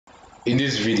In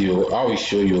this video, I will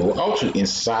show you how to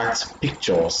insert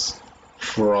pictures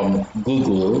from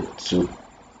Google to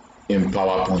in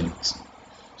PowerPoint.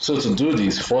 So to do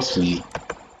this, firstly,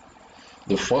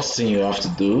 the first thing you have to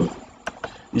do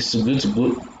is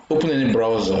to open any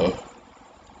browser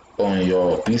on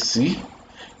your PC,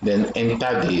 then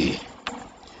enter the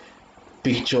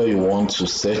picture you want to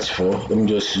search for. Let me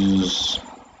just use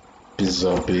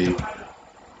pizza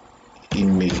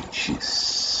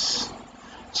images.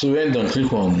 So when done,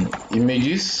 click on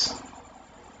images.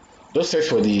 Just search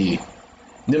for the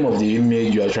name of the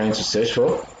image you are trying to search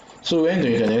for. So when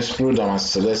done, you can scroll down and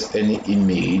select any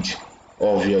image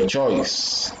of your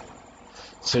choice.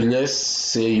 So let's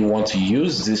say you want to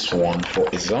use this one for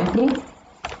example.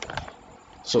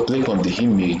 So click on the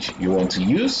image you want to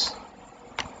use.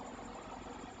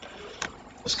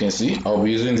 As you can see, I'll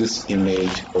be using this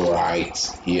image right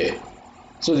here.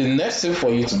 So the next thing for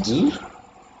you to do,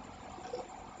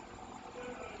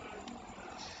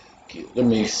 okay, let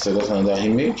me select another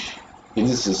image. Okay,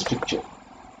 this is picture.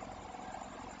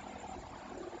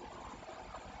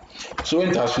 So when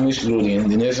it has finished loading,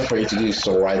 the next thing for you to do is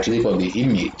to right click on the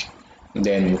image,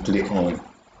 then you click on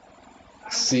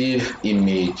save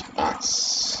image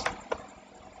as.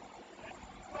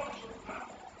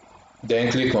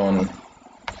 Then click on,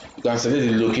 you can select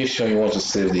the location you want to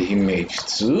save the image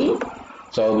to.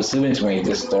 So I'll be saving it to my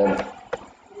desktop.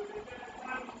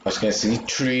 As you can see,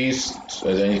 trees,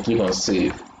 and then you click on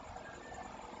save.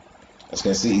 As you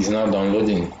can see, it's now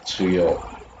downloading to your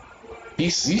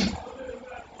PC.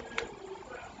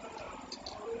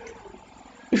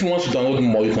 If you want to download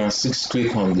more, you can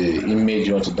click on the image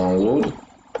you want to download.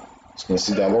 As you can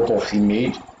see, there are a lot of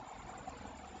images.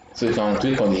 So you can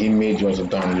click on the image you want to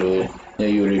download,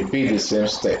 then you repeat the same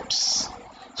steps.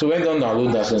 So when done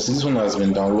download, as you can see, this one has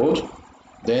been downloaded.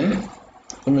 Then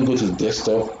let me go to the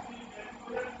desktop.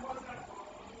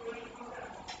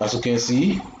 As you can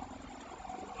see,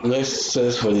 let's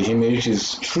search for the image, which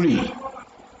is tree.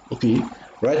 Okay,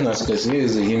 right now as you can see, here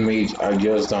is the image I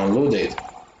just downloaded,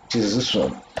 which is this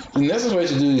one. The next way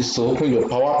to do is to open your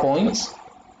PowerPoint.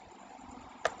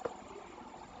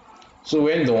 So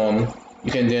when done,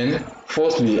 you can then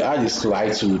firstly add a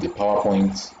slide to the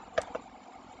PowerPoint.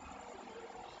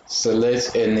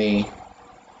 Select any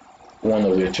one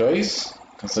of your choice.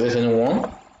 You can select any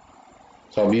one.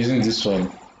 So I'll be using this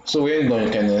one. So when done,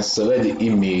 you can then select the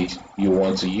image you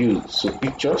want to use. So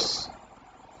pictures.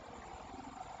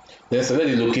 Then select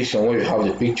the location where you have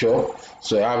the picture.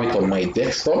 So I have it on my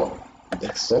desktop.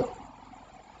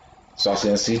 So as you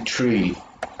can see, tree.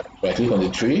 So I click on the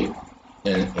tree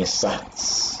and insert.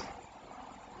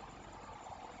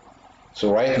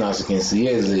 So right now, as you can see,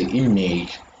 here is the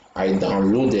image I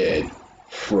downloaded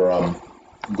from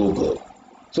Google.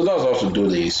 So that's how to do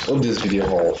this. Hope this video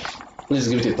helped. Please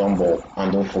give it a thumb up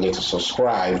and don't forget to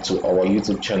subscribe to our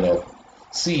YouTube channel.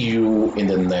 See you in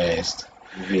the next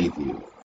video.